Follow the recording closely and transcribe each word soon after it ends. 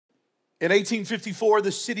In 1854,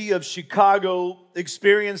 the city of Chicago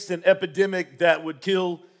experienced an epidemic that would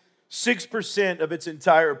kill 6% of its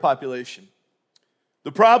entire population.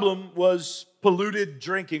 The problem was polluted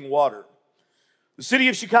drinking water. The city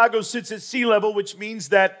of Chicago sits at sea level, which means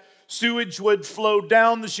that sewage would flow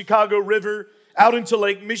down the Chicago River out into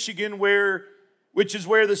Lake Michigan, which is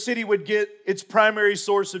where the city would get its primary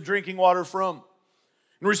source of drinking water from.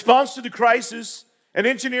 In response to the crisis, an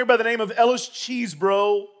engineer by the name of Ellis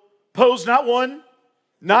Cheesebro posed not one,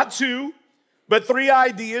 not two, but three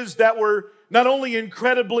ideas that were not only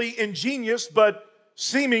incredibly ingenious, but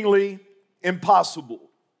seemingly impossible.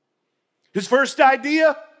 His first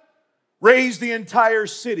idea: raise the entire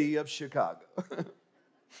city of Chicago.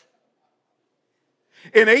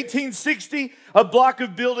 In 1860, a block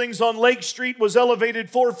of buildings on Lake Street was elevated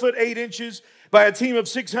 4 foot 8 inches by a team of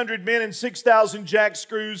 600 men and 6,000 jack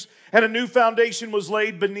screws, and a new foundation was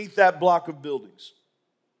laid beneath that block of buildings.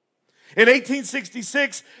 In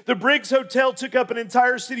 1866, the Briggs Hotel took up an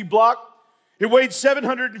entire city block. It weighed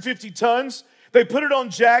 750 tons. They put it on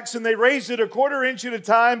jacks and they raised it a quarter inch at a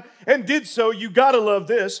time, and did so, you gotta love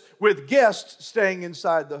this, with guests staying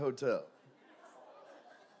inside the hotel.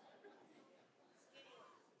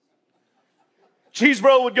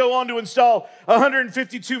 Cheesebro would go on to install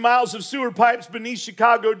 152 miles of sewer pipes beneath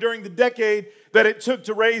Chicago during the decade that it took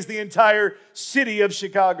to raise the entire city of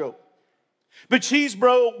Chicago. But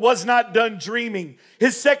Cheesebro was not done dreaming.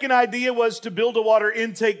 His second idea was to build a water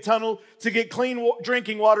intake tunnel to get clean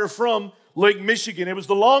drinking water from Lake Michigan. It was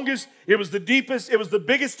the longest, it was the deepest, it was the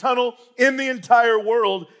biggest tunnel in the entire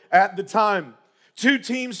world at the time. Two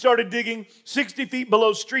teams started digging 60 feet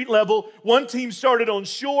below street level. One team started on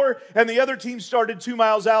shore, and the other team started 2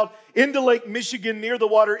 miles out into Lake Michigan near the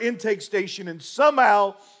water intake station, and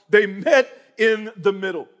somehow they met in the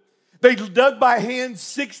middle. They dug by hand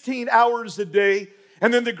 16 hours a day,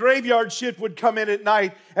 and then the graveyard shift would come in at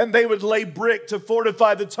night, and they would lay brick to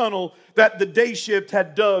fortify the tunnel that the day shift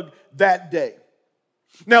had dug that day.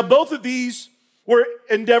 Now, both of these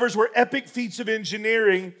endeavors were epic feats of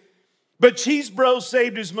engineering, but Cheesebro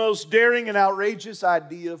saved his most daring and outrageous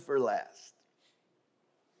idea for last.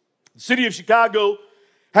 The city of Chicago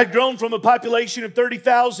had grown from a population of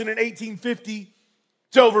 30,000 in 1850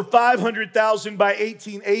 to over 500,000 by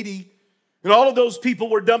 1880. And all of those people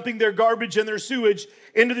were dumping their garbage and their sewage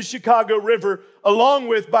into the Chicago River, along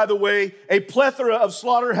with, by the way, a plethora of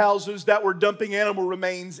slaughterhouses that were dumping animal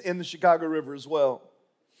remains in the Chicago River as well.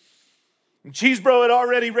 And Cheesebro had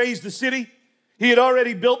already raised the city. He had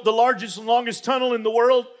already built the largest and longest tunnel in the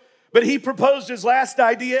world. But he proposed his last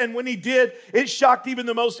idea, and when he did, it shocked even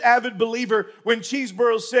the most avid believer when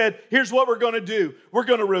Cheesebro said, here's what we're going to do. We're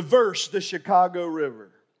going to reverse the Chicago River.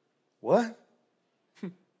 What?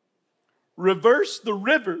 Reverse the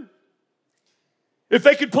river? If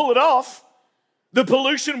they could pull it off, the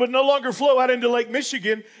pollution would no longer flow out into Lake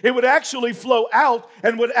Michigan. It would actually flow out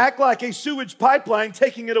and would act like a sewage pipeline,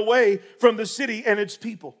 taking it away from the city and its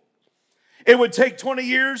people. It would take 20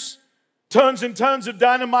 years, tons and tons of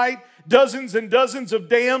dynamite, dozens and dozens of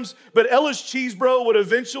dams, but Ellis Cheesebro would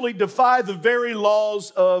eventually defy the very laws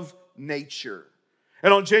of nature.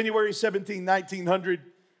 And on January 17, 1900,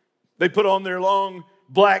 they put on their long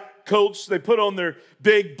black coats, they put on their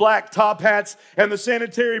big black top hats, and the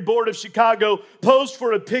Sanitary Board of Chicago posed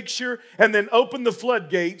for a picture and then opened the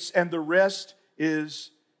floodgates, and the rest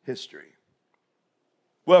is history.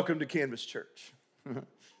 Welcome to Canvas Church.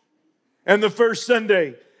 And the first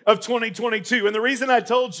Sunday of 2022. And the reason I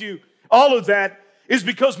told you all of that is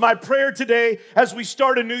because my prayer today, as we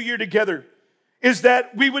start a new year together, is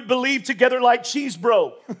that we would believe together like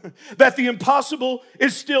Cheesebro, that the impossible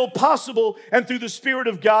is still possible, and through the Spirit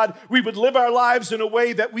of God, we would live our lives in a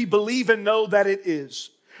way that we believe and know that it is.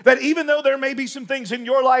 That even though there may be some things in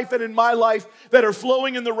your life and in my life that are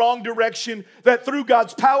flowing in the wrong direction, that through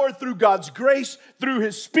God's power, through God's grace, through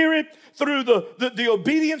His Spirit, through the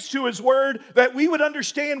obedience to His Word, that we would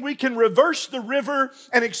understand we can reverse the river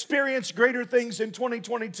and experience greater things in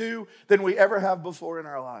 2022 than we ever have before in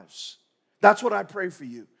our lives. That's what I pray for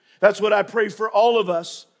you. That's what I pray for all of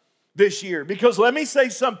us this year. Because let me say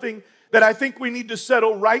something that I think we need to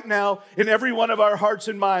settle right now in every one of our hearts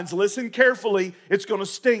and minds. Listen carefully. It's going to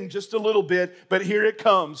sting just a little bit, but here it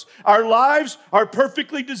comes. Our lives are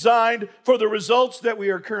perfectly designed for the results that we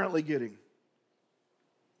are currently getting.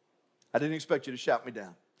 I didn't expect you to shout me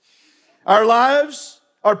down. Our lives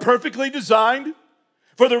are perfectly designed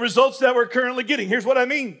for the results that we're currently getting. Here's what I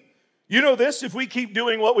mean. You know this, if we keep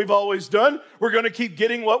doing what we've always done, we're going to keep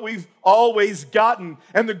getting what we've always gotten.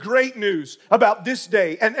 And the great news about this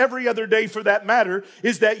day, and every other day for that matter,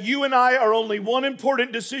 is that you and I are only one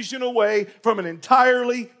important decision away from an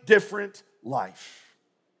entirely different life.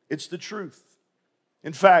 It's the truth.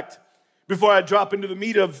 In fact, before I drop into the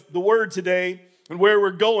meat of the word today and where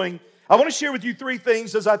we're going, I want to share with you three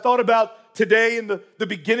things as I thought about today and the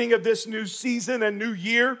beginning of this new season and new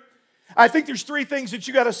year. I think there's three things that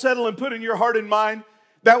you got to settle and put in your heart and mind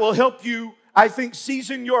that will help you, I think,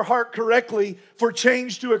 season your heart correctly for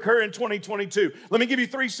change to occur in 2022. Let me give you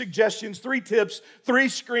three suggestions, three tips, three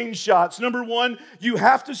screenshots. Number one, you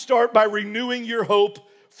have to start by renewing your hope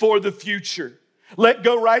for the future. Let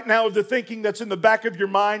go right now of the thinking that's in the back of your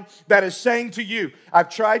mind that is saying to you, I've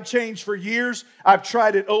tried change for years. I've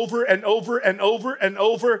tried it over and over and over and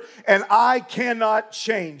over, and I cannot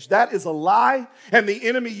change. That is a lie, and the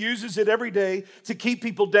enemy uses it every day to keep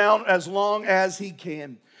people down as long as he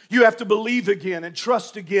can. You have to believe again and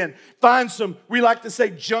trust again. Find some, we like to say,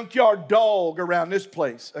 junkyard dog around this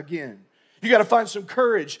place again. You got to find some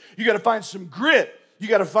courage. You got to find some grit. You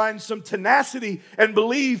got to find some tenacity and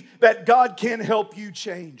believe that God can help you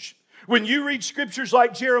change. When you read scriptures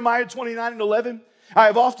like Jeremiah 29:11, I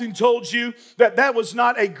have often told you that that was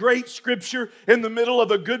not a great scripture in the middle of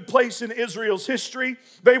a good place in Israel's history.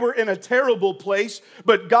 They were in a terrible place,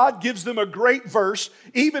 but God gives them a great verse,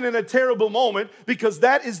 even in a terrible moment, because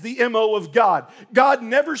that is the MO of God. God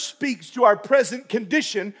never speaks to our present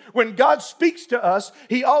condition. When God speaks to us,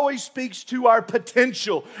 He always speaks to our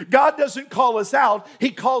potential. God doesn't call us out.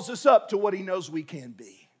 He calls us up to what He knows we can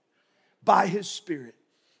be by His Spirit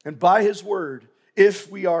and by His Word if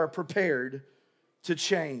we are prepared to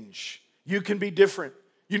change. You can be different.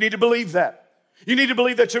 You need to believe that. You need to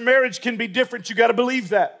believe that your marriage can be different. You got to believe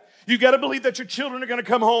that. You got to believe that your children are going to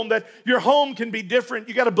come home, that your home can be different.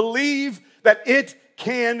 You got to believe that it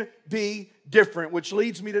can be different, which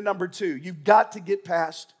leads me to number two. You've got to get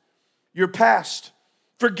past your past.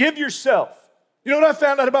 Forgive yourself. You know what I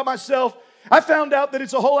found out about myself? I found out that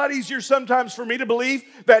it's a whole lot easier sometimes for me to believe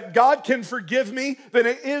that God can forgive me than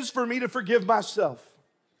it is for me to forgive myself.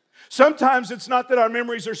 Sometimes it's not that our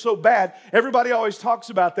memories are so bad. Everybody always talks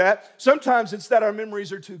about that. Sometimes it's that our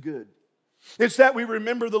memories are too good. It's that we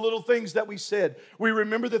remember the little things that we said. We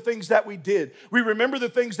remember the things that we did. We remember the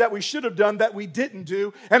things that we should have done that we didn't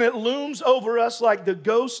do. And it looms over us like the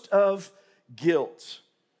ghost of guilt.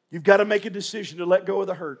 You've got to make a decision to let go of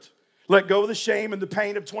the hurt. Let go of the shame and the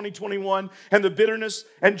pain of 2021 and the bitterness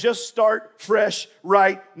and just start fresh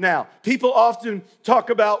right now. People often talk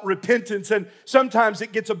about repentance, and sometimes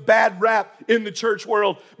it gets a bad rap in the church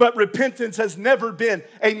world, but repentance has never been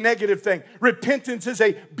a negative thing. Repentance is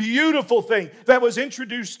a beautiful thing that was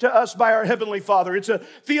introduced to us by our Heavenly Father. It's a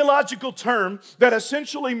theological term that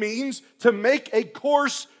essentially means to make a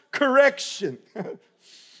course correction.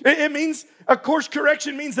 It means, a course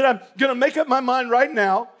correction means that I'm going to make up my mind right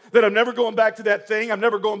now that I'm never going back to that thing. I'm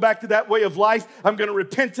never going back to that way of life. I'm going to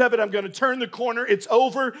repent of it. I'm going to turn the corner. It's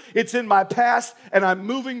over. It's in my past, and I'm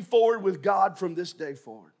moving forward with God from this day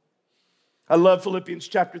forward. I love Philippians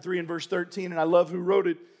chapter 3 and verse 13, and I love who wrote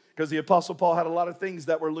it because the Apostle Paul had a lot of things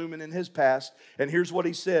that were looming in his past. And here's what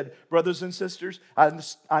he said, brothers and sisters,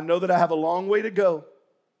 I know that I have a long way to go.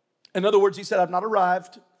 In other words, he said, I've not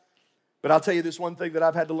arrived. But I'll tell you this one thing that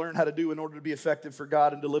I've had to learn how to do in order to be effective for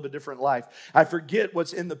God and to live a different life. I forget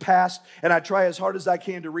what's in the past, and I try as hard as I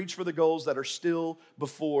can to reach for the goals that are still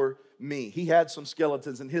before me. He had some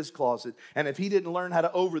skeletons in his closet, and if he didn't learn how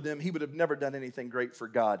to over them, he would have never done anything great for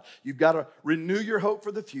God. You've got to renew your hope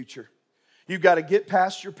for the future. You've got to get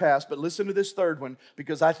past your past, but listen to this third one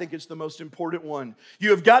because I think it's the most important one.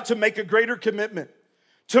 You have got to make a greater commitment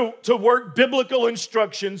to work biblical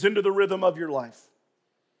instructions into the rhythm of your life.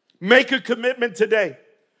 Make a commitment today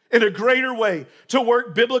in a greater way to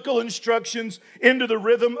work biblical instructions into the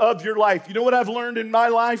rhythm of your life. You know what I've learned in my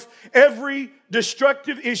life? Every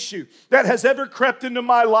destructive issue that has ever crept into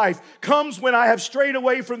my life comes when I have strayed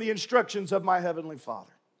away from the instructions of my Heavenly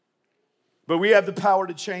Father. But we have the power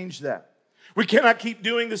to change that. We cannot keep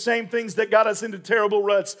doing the same things that got us into terrible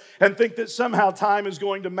ruts and think that somehow time is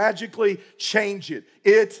going to magically change it.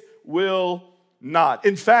 It will not.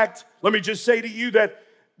 In fact, let me just say to you that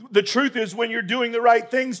the truth is when you're doing the right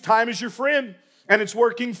things, time is your friend and it's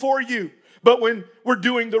working for you. But when we're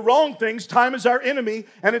doing the wrong things, time is our enemy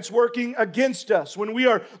and it's working against us. When we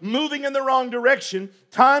are moving in the wrong direction,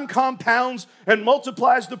 time compounds and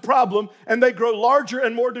multiplies the problem and they grow larger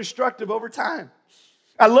and more destructive over time.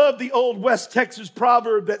 I love the old West Texas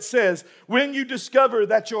proverb that says, when you discover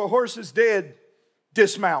that your horse is dead,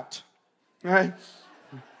 dismount. Right?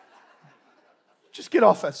 Just get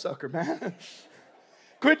off that sucker, man.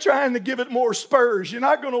 Quit trying to give it more spurs. You're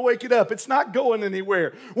not going to wake it up. It's not going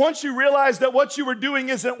anywhere. Once you realize that what you were doing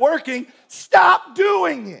isn't working, stop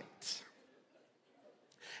doing it.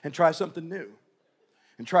 And try something new.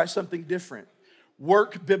 And try something different.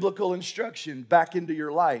 Work biblical instruction back into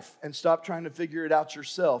your life and stop trying to figure it out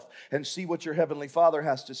yourself and see what your Heavenly Father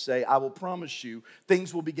has to say. I will promise you,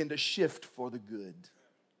 things will begin to shift for the good.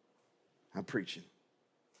 I'm preaching.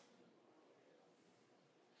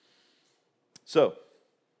 So,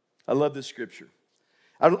 I love this scripture.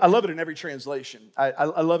 I love it in every translation.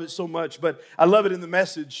 I love it so much, but I love it in the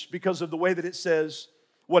Message because of the way that it says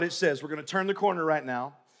what it says. We're going to turn the corner right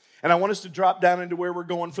now, and I want us to drop down into where we're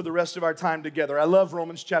going for the rest of our time together. I love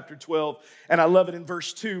Romans chapter 12, and I love it in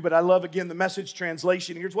verse 2, but I love, again, the Message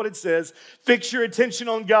translation. Here's what it says. Fix your attention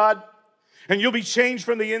on God, and you'll be changed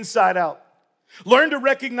from the inside out. Learn to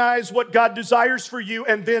recognize what God desires for you,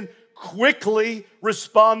 and then quickly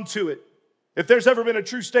respond to it. If there's ever been a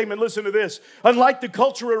true statement, listen to this. Unlike the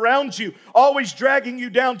culture around you, always dragging you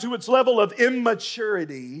down to its level of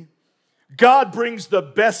immaturity, God brings the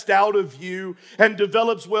best out of you and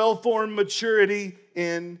develops well-formed maturity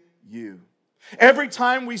in you. Every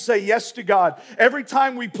time we say yes to God, every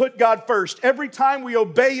time we put God first, every time we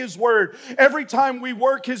obey His word, every time we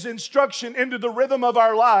work His instruction into the rhythm of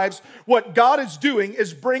our lives, what God is doing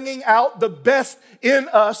is bringing out the best in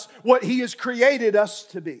us, what He has created us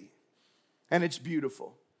to be. And it's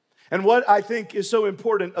beautiful. And what I think is so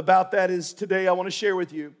important about that is today I want to share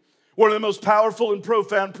with you one of the most powerful and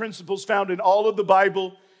profound principles found in all of the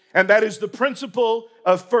Bible, and that is the principle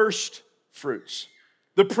of first fruits.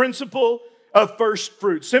 The principle of first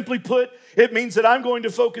fruits. Simply put, it means that I'm going to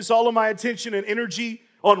focus all of my attention and energy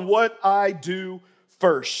on what I do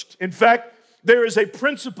first. In fact, there is a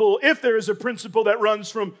principle, if there is a principle that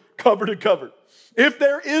runs from cover to cover, if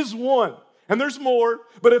there is one, and there's more,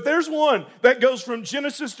 but if there's one that goes from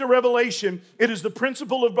Genesis to Revelation, it is the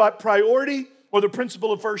principle of priority or the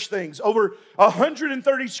principle of first things. Over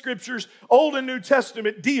 130 scriptures, Old and New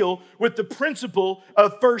Testament, deal with the principle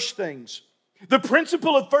of first things. The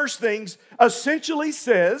principle of first things essentially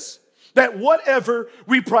says that whatever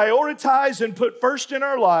we prioritize and put first in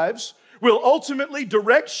our lives will ultimately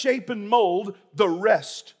direct, shape, and mold the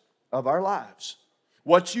rest of our lives.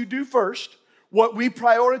 What you do first, what we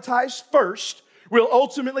prioritize first, will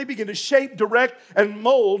ultimately begin to shape, direct, and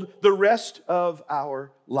mold the rest of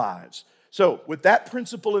our lives. So, with that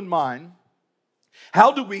principle in mind,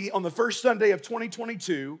 how do we, on the first Sunday of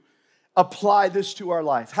 2022, apply this to our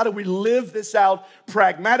life? How do we live this out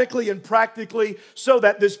pragmatically and practically so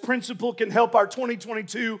that this principle can help our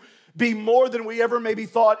 2022 be more than we ever maybe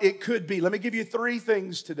thought it could be? Let me give you 3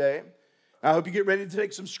 things today. I hope you get ready to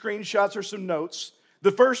take some screenshots or some notes.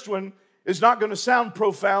 The first one is not going to sound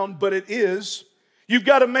profound, but it is. You've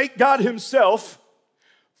got to make God Himself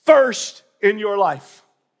first in your life.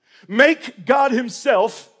 Make God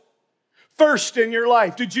Himself first in your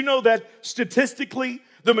life. Did you know that statistically,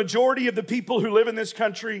 the majority of the people who live in this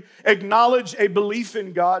country acknowledge a belief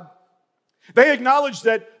in God? They acknowledge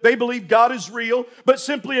that they believe God is real, but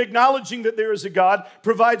simply acknowledging that there is a God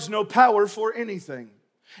provides no power for anything.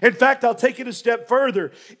 In fact, I'll take it a step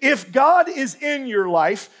further. If God is in your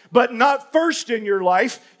life, but not first in your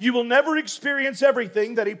life, you will never experience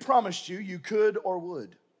everything that He promised you could or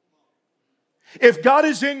would. If God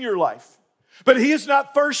is in your life, but He is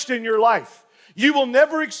not first in your life, you will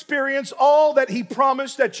never experience all that He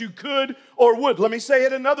promised that you could or would. Let me say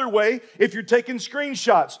it another way if you're taking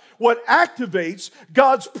screenshots. What activates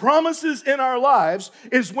God's promises in our lives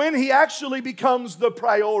is when He actually becomes the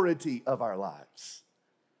priority of our lives.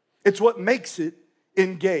 It's what makes it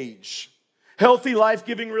engage. Healthy,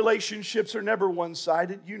 life-giving relationships are never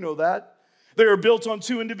one-sided. You know that. They are built on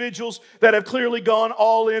 2 individuals that have clearly gone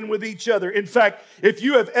all in with each other. In fact, if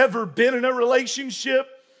you have ever been in a relationship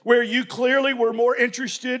where you clearly were more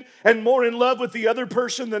interested and more in love with the other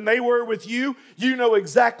person than they were with you, you know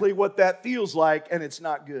exactly what that feels like, and it's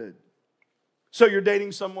not good. So you're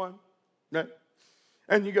dating someone, right?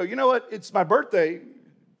 And you go, you know what? It's my birthday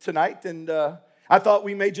tonight, and I thought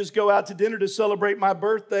we may just go out to dinner to celebrate my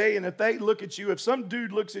birthday. And if they look at you, if some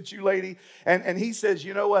dude looks at you, lady, and he says,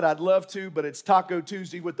 you know what, I'd love to, but it's Taco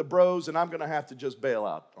Tuesday with the bros, and I'm going to have to just bail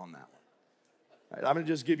out on that one. Right, I'm going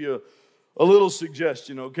to just give you a little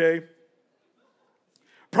suggestion, okay?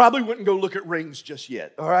 Probably wouldn't go look at rings just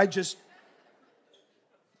yet, all right? There's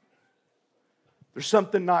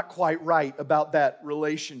something not quite right about that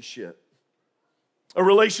relationship. A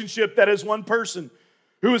relationship that is one person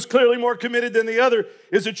who is clearly more committed than the other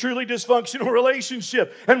is a truly dysfunctional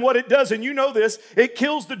relationship. And what it does, and you know this, it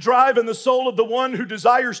kills the drive and the soul of the one who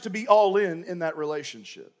desires to be all in that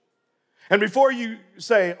relationship. And before you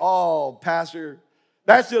say, oh, Pastor,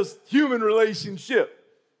 that's just human relationship.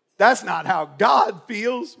 That's not how God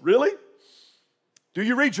feels. Really? Do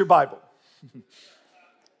you read your Bible?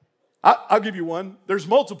 I'll give you one. There's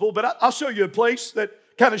multiple, but I'll show you a place that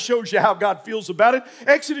kind of shows you how God feels about it.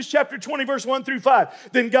 Exodus chapter 20, verse 1 through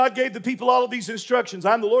 5. Then God gave the people all of these instructions.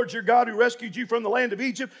 I'm the Lord your God who rescued you from the land of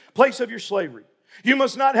Egypt, place of your slavery. You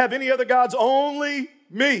must not have any other gods, only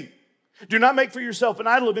me. Do not make for yourself an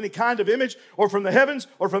idol of any kind of image, or from the heavens,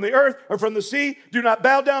 or from the earth, or from the sea. Do not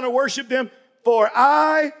bow down or worship them, for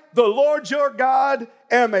I, the Lord your God,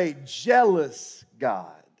 am a jealous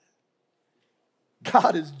God.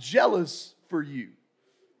 God is jealous for you.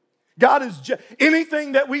 God is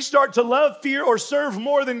anything that we start to love, fear, or serve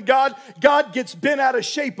more than God, God gets bent out of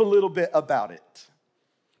shape a little bit about it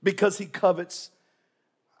because He covets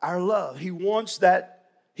our love. He wants that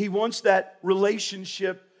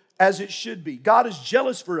relationship as it should be. God is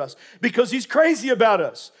jealous for us because He's crazy about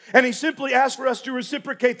us. And He simply asks for us to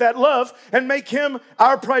reciprocate that love and make Him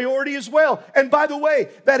our priority as well. And by the way,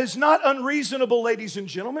 that is not unreasonable, ladies and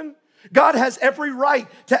gentlemen. God has every right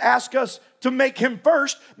to ask us to make Him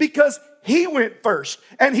first because He went first.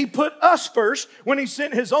 And He put us first when He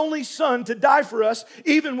sent His only Son to die for us,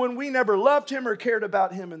 even when we never loved Him or cared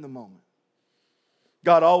about Him in the moment.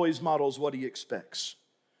 God always models what He expects.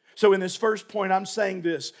 So in this first point, I'm saying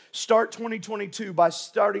this. Start 2022 by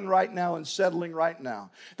starting right now and settling right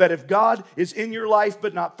now. That if God is in your life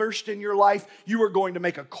but not first in your life, you are going to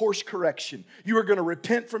make a course correction. You are going to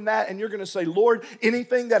repent from that and you're going to say, Lord,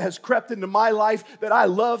 anything that has crept into my life that I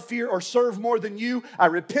love, fear, or serve more than you, I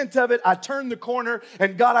repent of it, I turn the corner,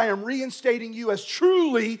 and God, I am reinstating you as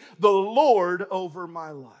truly the Lord over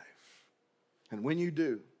my life. And when you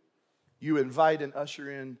do, you invite and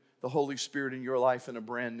usher in the Holy Spirit in your life in a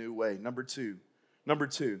brand new way. Number two,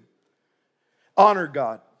 honor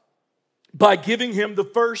God by giving Him the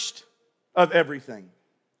first of everything.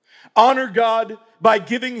 Honor God by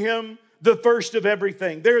giving Him the first of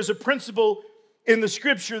everything. There is a principle in the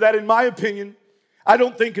Scripture that, in my opinion, I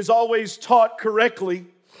don't think is always taught correctly.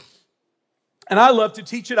 And I love to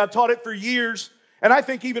teach it. I've taught it for years. And I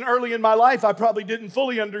think even early in my life, I probably didn't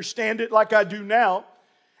fully understand it like I do now.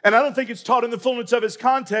 And I don't think it's taught in the fullness of its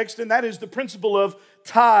context, and that is the principle of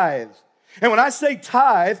tithe. And when I say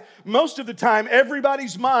tithe, most of the time,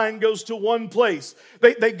 everybody's mind goes to one place.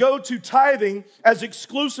 They go to tithing as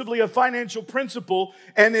exclusively a financial principle,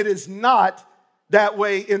 and it is not that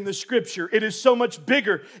way in the Scripture. It is so much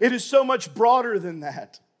bigger. It is so much broader than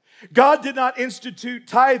that. God did not institute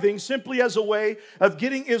tithing simply as a way of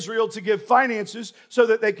getting Israel to give finances so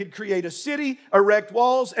that they could create a city, erect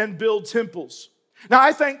walls, and build temples. Now,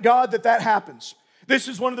 I thank God that that happens. This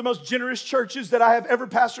is one of the most generous churches that I have ever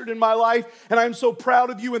pastored in my life, and I am so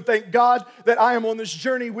proud of you and thank God that I am on this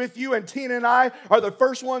journey with you, and Tina and I are the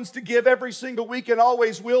first ones to give every single week and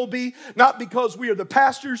always will be, not because we are the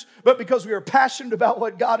pastors, but because we are passionate about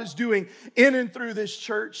what God is doing in and through this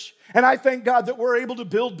church. And I thank God that we're able to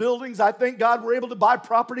build buildings. I thank God we're able to buy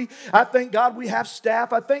property. I thank God we have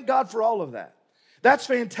staff. I thank God for all of that. That's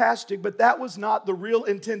fantastic, but that was not the real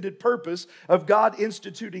intended purpose of God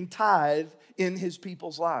instituting tithe in His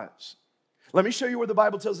people's lives. Let me show you where the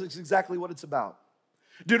Bible tells us exactly what it's about.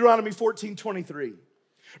 Deuteronomy 14:23.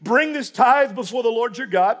 Bring this tithe before the Lord your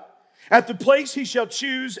God at the place He shall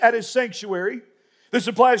choose at His sanctuary. This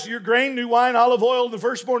applies to your grain, new wine, olive oil, the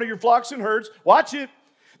firstborn of your flocks and herds. Watch it.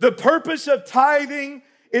 The purpose of tithing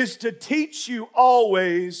is to teach you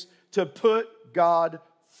always to put God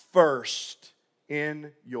first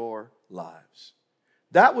in your lives.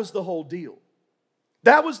 That was the whole deal.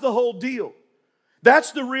 That was the whole deal.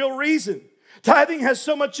 That's the real reason. Tithing has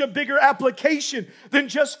so much a bigger application than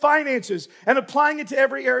just finances, and applying it to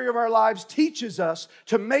every area of our lives teaches us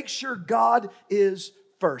to make sure God is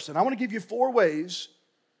first. And I want to give you 4 ways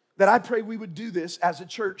that I pray we would do this as a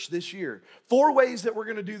church this year. 4 ways that we're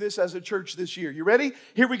going to do this as a church this year. You ready?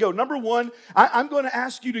 Here we go. Number 1, I'm going to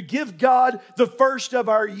ask you to give God the first of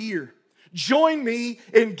our year. Join me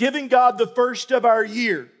in giving God the first of our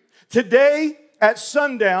year. Today at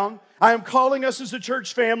sundown, I am calling us as a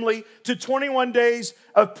church family to 21 days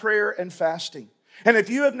of prayer and fasting. And if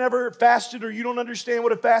you have never fasted or you don't understand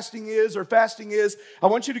what a fasting is, I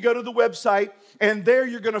want you to go to the website, and there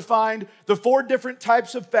you're going to find the 4 different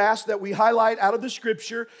types of fast that we highlight out of the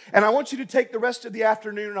scripture. And I want you to take the rest of the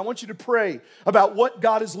afternoon and I want you to pray about what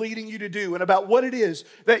God is leading you to do and about what it is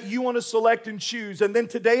that you want to select and choose. And then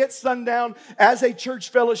today at sundown, as a church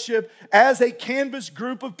fellowship, as a canvas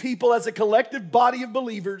group of people, as a collective body of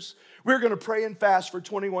believers, we're going to pray and fast for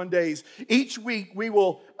 21 days. Each week, we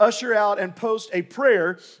will usher out and post a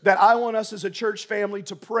prayer that I want us as a church family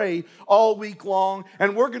to pray all week long.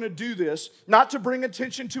 And we're going to do this not to bring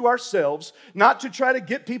attention to ourselves, not to try to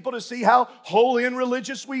get people to see how holy and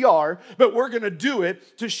religious we are, but we're going to do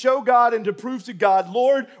it to show God and to prove to God,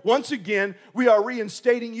 Lord, once again, we are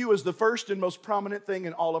reinstating you as the first and most prominent thing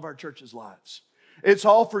in all of our church's lives. It's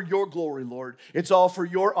all for your glory, Lord. It's all for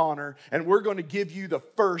your honor. And we're going to give you the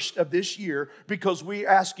first of this year because we're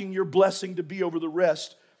asking your blessing to be over the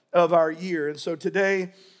rest of our year. And so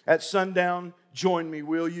today at sundown, join me,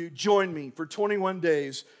 will you? Join me for 21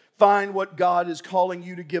 days. Find what God is calling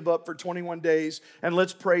you to give up for 21 days. And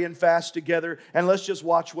let's pray and fast together. And let's just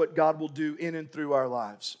watch what God will do in and through our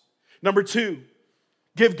lives. Number 2,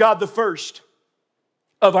 give God the first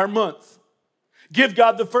of our month. Give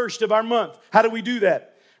God the first of our month. How do we do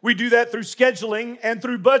that? We do that through scheduling and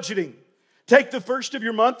through budgeting. Take the first of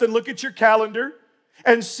your month and look at your calendar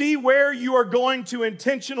and see where you are going to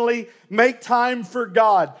intentionally make time for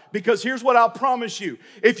God. Because here's what I'll promise you.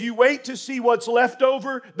 If you wait to see what's left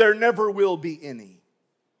over, there never will be any.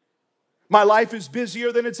 My life is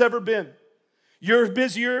busier than it's ever been. You're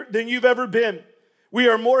busier than you've ever been. We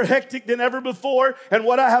are more hectic than ever before, and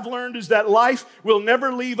what I have learned is that life will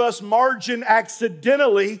never leave us margin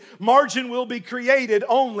accidentally. Margin will be created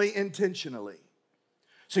only intentionally.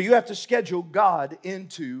 So you have to schedule God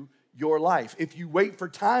into your life. If you wait for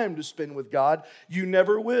time to spend with God, you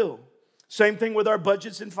never will. Same thing with our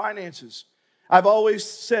budgets and finances. I've always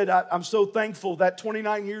said I'm so thankful that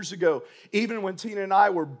 29 years ago, even when Tina and I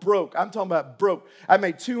were broke, I'm talking about broke, I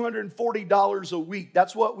made $240 a week.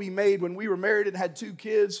 That's what we made when we were married and had 2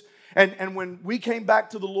 kids. And when we came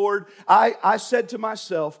back to the Lord, I said to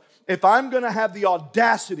myself, if I'm going to have the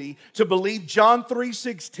audacity to believe John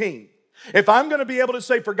 3:16, if I'm going to be able to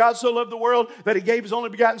say, for God so loved the world that He gave His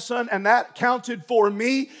only begotten Son, and that counted for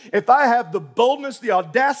me, if I have the boldness, the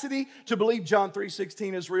audacity to believe John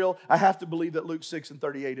 3:16 is real, I have to believe that Luke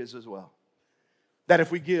 6:38 is as well. That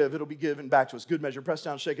if we give, it'll be given back to us. Good measure, pressed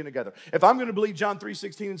down, shaken together. If I'm going to believe John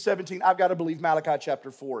 3:16 and 17, I've got to believe Malachi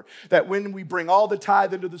chapter 4. That when we bring all the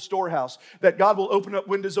tithe into the storehouse, that God will open up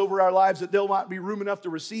windows over our lives, that there'll not be room enough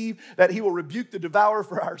to receive, that He will rebuke the devourer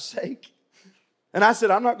for our sake. And I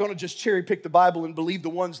said, I'm not going to just cherry pick the Bible and believe the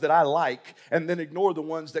ones that I like and then ignore the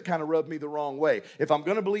ones that kind of rub me the wrong way. If I'm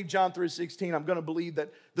going to believe John 3:16, I'm going to believe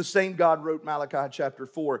that the same God wrote Malachi chapter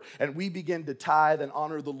 4. And we begin to tithe and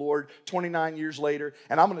honor the Lord 29 years later.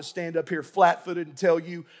 And I'm going to stand up here flat-footed and tell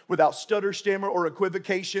you without stutter, stammer, or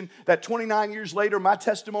equivocation that 29 years later, my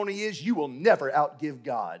testimony is you will never outgive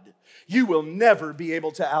God. You will never be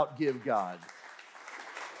able to outgive God.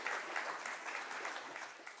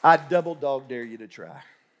 I double dog dare you to try.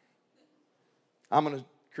 I'm going to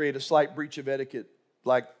create a slight breach of etiquette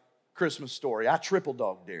like Christmas Story. I triple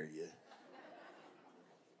dog dare you.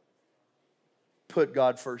 Put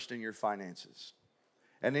God first in your finances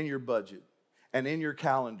and in your budget and in your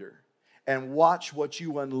calendar and watch what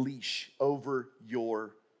you unleash over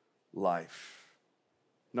your life.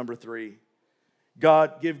 Number 3,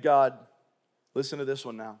 give God, listen to this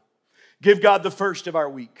one now. Give God the first of our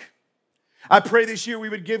week. I pray this year we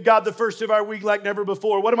would give God the first of our week like never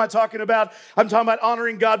before. What am I talking about? I'm talking about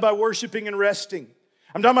honoring God by worshiping and resting.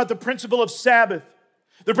 I'm talking about the principle of Sabbath.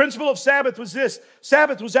 The principle of Sabbath was this.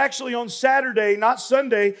 Sabbath was actually on Saturday, not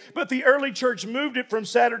Sunday, but the early church moved it from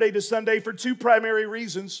Saturday to Sunday for 2 primary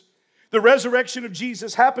reasons. The resurrection of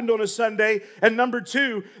Jesus happened on a Sunday, and number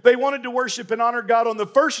 2, they wanted to worship and honor God on the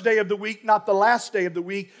first day of the week, not the last day of the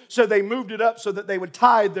week, so they moved it up so that they would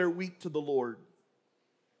tithe their week to the Lord.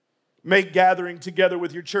 Make gathering together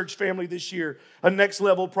with your church family this year a next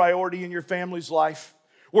level priority in your family's life.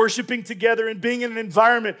 Worshiping together and being in an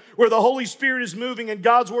environment where the Holy Spirit is moving and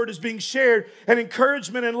God's Word is being shared and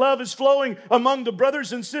encouragement and love is flowing among the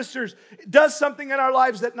brothers and sisters. It does something in our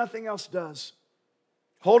lives that nothing else does.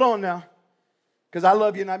 Hold on now, because I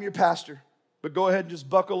love you and I'm your pastor. But go ahead and just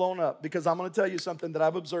buckle on up, because I'm going to tell you something that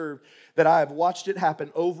I've observed, that I have watched it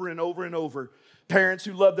happen over and over and over. Parents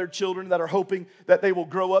who love their children, that are hoping that they will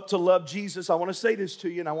grow up to love Jesus. I want to say this to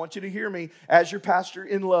you, and I want you to hear me as your pastor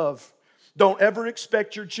in love. Don't ever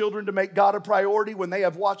expect your children to make God a priority when they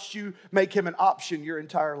have watched you make Him an option your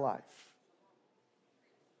entire life.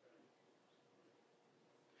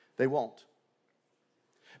 They won't.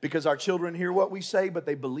 Because our children hear what we say, but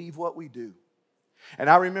they believe what we do. And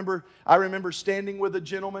I remember standing with a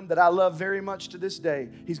gentleman that I love very much to this day.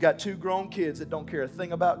 He's got 2 grown kids that don't care a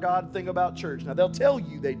thing about God, a thing about church. Now, they'll tell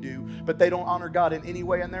you they do, but they don't honor God in any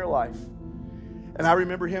way in their life. And I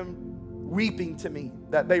remember him weeping to me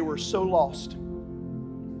that they were so lost.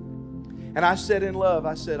 And I said in love,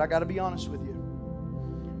 I said, I got to be honest with you.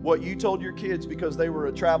 What you told your kids, because they were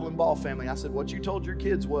a traveling ball family, I said, what you told your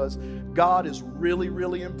kids was, God is really,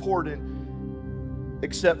 really important,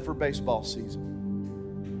 except for baseball season.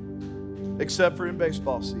 Except for in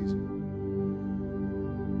baseball season.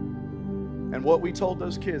 And what we told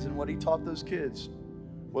those kids and what he taught those kids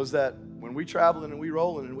was that when we traveling and we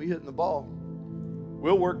rolling and we hitting the ball,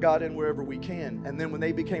 we'll work God in wherever we can. And then when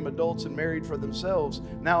they became adults and married for themselves,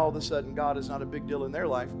 now all of a sudden God is not a big deal in their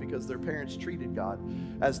life because their parents treated God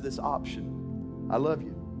as this option. I love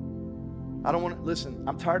you. I don't want to, listen,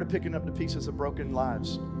 I'm tired of picking up the pieces of broken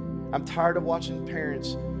lives. I'm tired of watching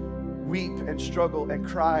parents weep and struggle and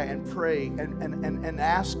cry and pray and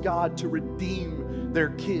ask God to redeem their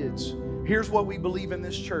kids. Here's what we believe in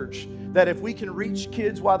this church, that if we can reach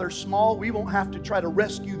kids while they're small, we won't have to try to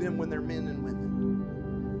rescue them when they're men and women.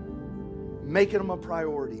 Making them a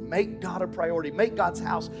priority. Make God a priority. Make God's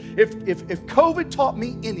house. If COVID taught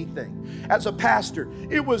me anything as a pastor,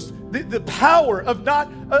 it was the power of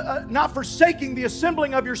not forsaking the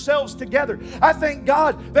assembling of yourselves together. I thank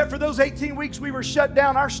God that for those 18 weeks we were shut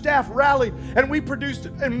down, our staff rallied and we produced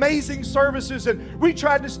amazing services and we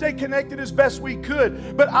tried to stay connected as best we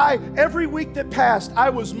could. But every week that passed, I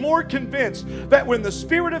was more convinced that when the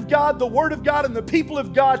Spirit of God, the Word of God, and the people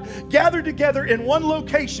of God gather together in one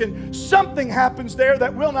location, something happens there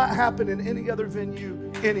that will not happen in any other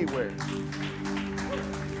venue anywhere.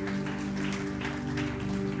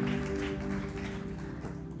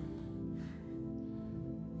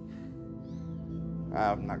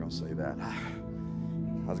 I'm not going to say that. I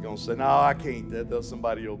was going to say, no, I can't.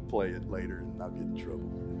 Somebody will play it later and I'll get in trouble.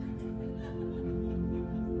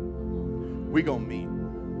 We're going to meet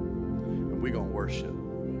and we're going to worship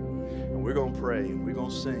and we're going to pray and we're going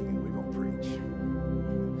to sing and we're going to preach.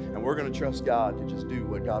 And we're going to trust God to just do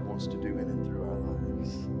what God wants to do in and through our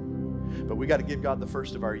lives. But we got to give God the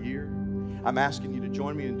first of our year. I'm asking you to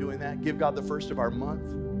join me in doing that. Give God the first of our month.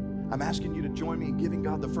 I'm asking you to join me in giving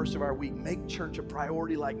God the first of our week. Make church a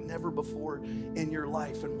priority like never before in your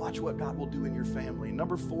life and watch what God will do in your family.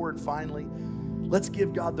 Number 4, and finally, let's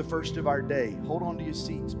give God the first of our day. Hold on to your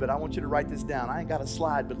seats, but I want you to write this down. I ain't got a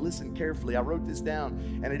slide, but listen carefully. I wrote this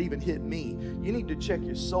down and it even hit me. You need to check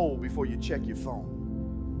your soul before you check your phone.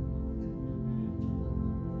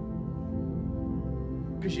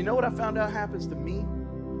 Because you know what I found out happens to me?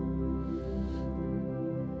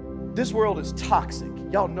 This world is toxic.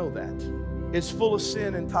 Y'all know that. It's full of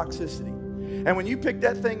sin and toxicity. And when you pick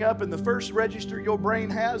that thing up and the first register your brain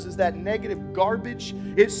has is that negative garbage,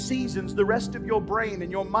 it seasons the rest of your brain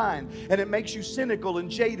and your mind, and it makes you cynical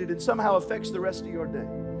and jaded and somehow affects the rest of your day.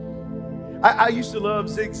 I used to love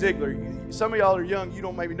Zig Ziglar. Some of y'all are young, you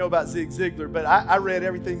don't maybe know about Zig Ziglar, but I read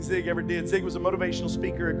everything Zig ever did. Zig was a motivational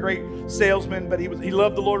speaker, a great salesman, but he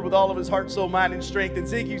loved the Lord with all of his heart, soul, mind, and strength. And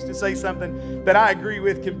Zig used to say something that I agree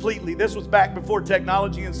with completely. This was back before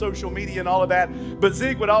technology and social media and all of that. But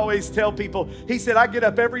Zig would always tell people, he said, I get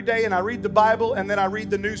up every day and I read the Bible and then I read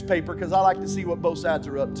the newspaper because I like to see what both sides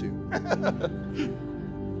are up to.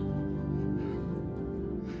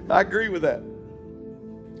 I agree with that.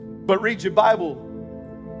 But read your Bible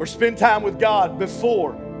or spend time with God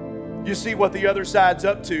before you see what the other side's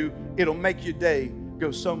up to. It'll make your day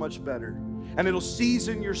go so much better. And it'll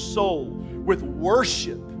season your soul with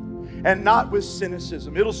worship and not with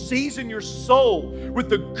cynicism. It'll season your soul with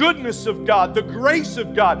the goodness of God, the grace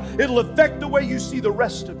of God. It'll affect the way you see the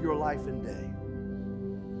rest of your life and day.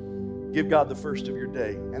 Give God the first of your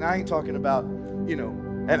day. And I ain't talking about,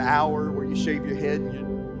 an hour where you shave your head and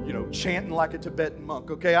you're chanting like a Tibetan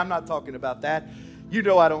monk, okay? I'm not talking about that. I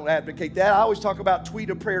don't advocate that. I always talk about tweet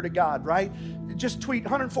a prayer to God, right? Just tweet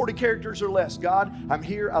 140 characters or less. God, I'm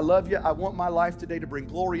here. I love you. I want my life today to bring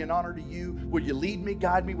glory and honor to you. Would you lead me,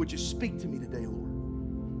 guide me? Would you speak to me today,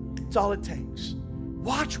 Lord? That's all it takes.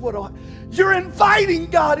 Watch you're inviting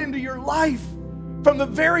God into your life from the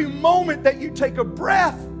very moment that you take a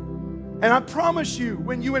breath. And I promise you,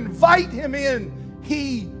 when you invite Him in,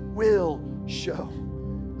 He will show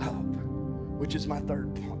up, which is my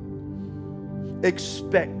third point.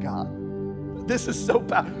 Expect God. This is so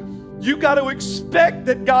powerful. You got to expect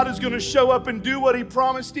that God is going to show up and do what He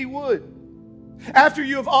promised He would. After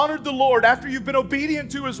you have honored the Lord, after you've been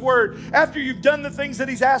obedient to His word, after you've done the things that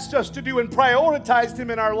He's asked us to do and prioritized Him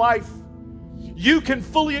in our life, you can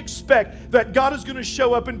fully expect that God is going to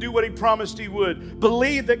show up and do what He promised He would.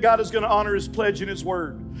 Believe that God is going to honor His pledge and His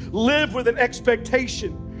word. Live with an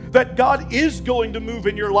expectation that God is going to move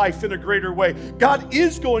in your life in a greater way. God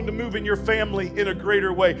is going to move in your family in a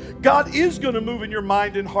greater way. God is going to move in your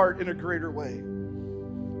mind and heart in a greater way.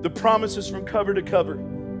 The promises from cover to cover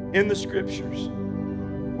in the Scriptures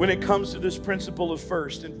when it comes to this principle of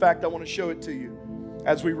first. In fact, I want to show it to you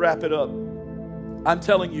as we wrap it up. I'm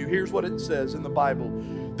telling you, here's what it says in the Bible.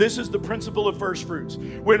 This is the principle of first fruits.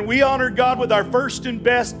 When we honor God with our first and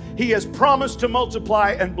best, He has promised to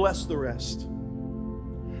multiply and bless the rest.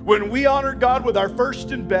 When we honor God with our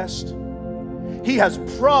first and best, He has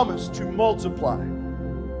promised to multiply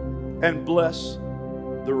and bless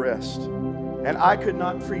the rest. And I could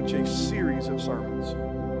not preach a series of sermons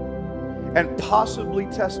and possibly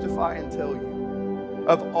testify and tell you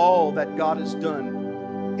of all that God has done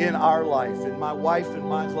in our life, in my wife and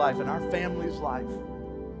mine's life, in our family's life.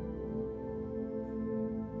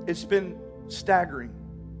 It's been staggering.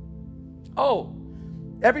 Oh,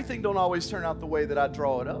 everything don't always turn out the way that I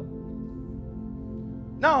draw it up.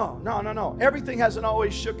 No. Everything hasn't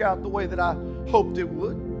always shook out the way that I hoped it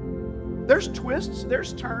would. There's twists,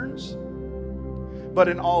 there's turns. But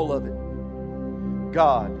in all of it,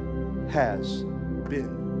 God has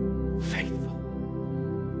been faithful.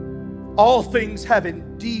 All things have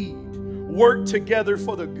indeed worked together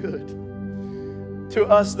for the good to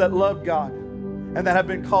us that love God and that have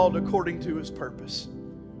been called according to His purpose.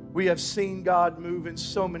 We have seen God move in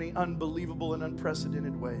so many unbelievable and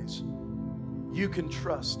unprecedented ways. You can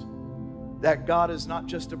trust that God is not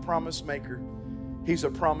just a promise maker, He's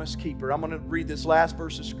a promise keeper. I'm going to read this last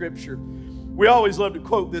verse of Scripture. We always love to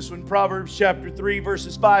quote this one, Proverbs chapter 3,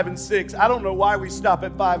 verses 5 and 6. I don't know why we stop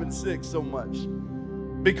at 5 and 6 so much,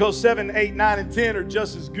 because 7, 8, 9, and 10 are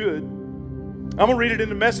just as good. I'm going to read it in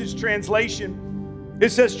the Message translation. It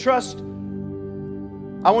says, trust.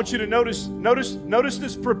 I want you to notice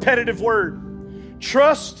this repetitive word.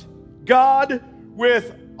 Trust God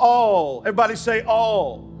with all. Everybody say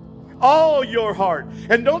all. All your heart.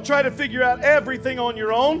 And don't try to figure out everything on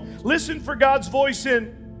your own. Listen for God's voice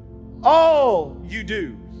in all you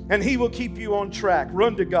do, and He will keep you on track.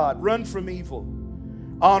 Run to God. Run from evil.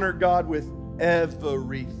 Honor God with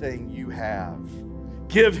everything you have.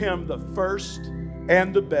 Give Him the first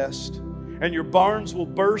and the best, and your barns will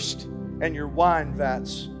burst, and your wine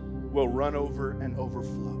vats will run over and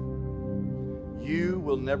overflow. You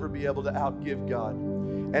will never be able to outgive God.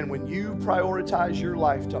 And when you prioritize your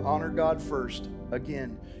life to honor God first,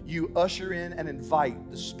 again, you usher in and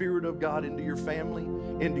invite the Spirit of God into your family,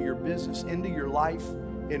 into your business, into your life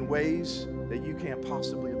in ways that you can't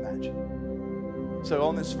possibly imagine. So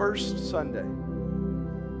on this first Sunday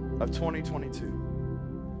of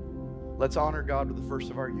 2022, let's honor God with the first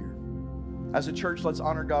of our year. As a church, let's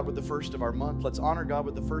honor God with the first of our month. Let's honor God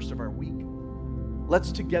with the first of our week.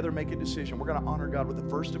 Let's together make a decision. We're going to honor God with the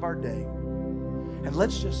first of our day. And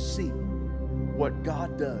let's just see what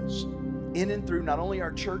God does in and through not only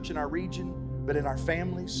our church and our region, but in our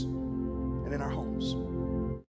families and in our homes.